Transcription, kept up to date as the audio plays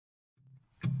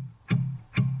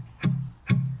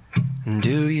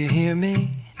Do you hear me?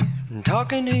 I'm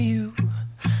talking to you.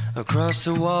 Across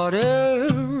the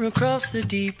water, across the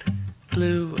deep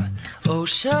blue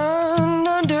ocean,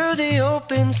 under the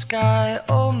open sky.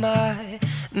 Oh my,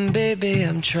 baby,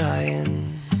 I'm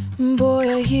trying.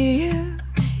 Boy, I hear you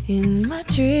in my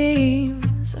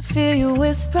dreams. I feel you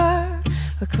whisper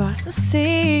across the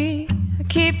sea. I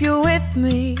keep you with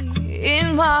me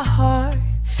in my heart.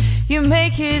 You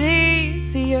make it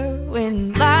easier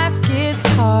when life gets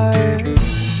hard.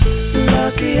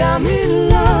 Lucky I'm in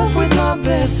love with my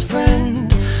best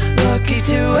friend. Lucky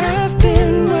to have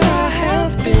been where I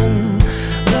have been.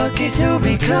 Lucky to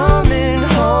be coming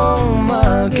home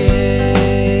again.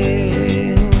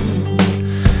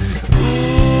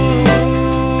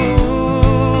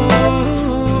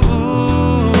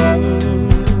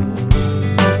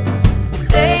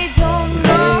 They don't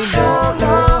know how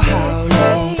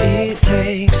long it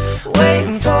takes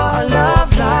waiting for a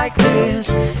love like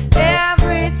this.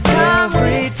 Every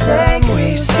time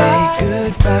we say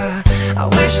goodbye, I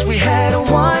wish we had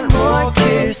one more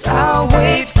kiss. I'll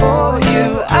wait for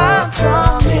you, I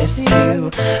promise you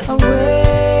I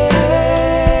will.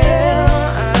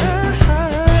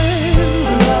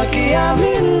 Lucky I'm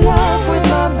in love with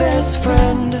my best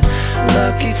friend.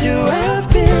 Lucky to have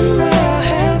been where I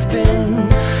have been.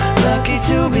 Lucky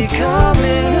to be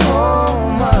coming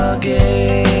home again.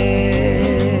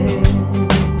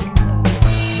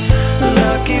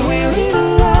 Lucky we're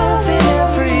in love in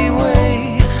every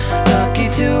way. Lucky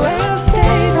to have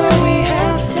stayed where we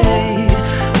have stayed.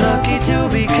 Lucky to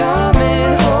be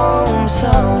coming home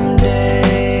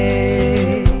someday.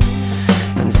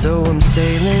 And so I'm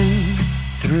sailing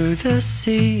through the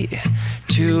sea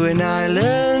to an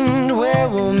island where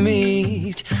we'll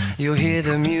meet. You'll hear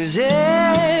the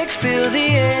music, feel the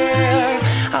air.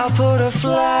 I'll put a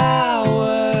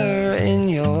flower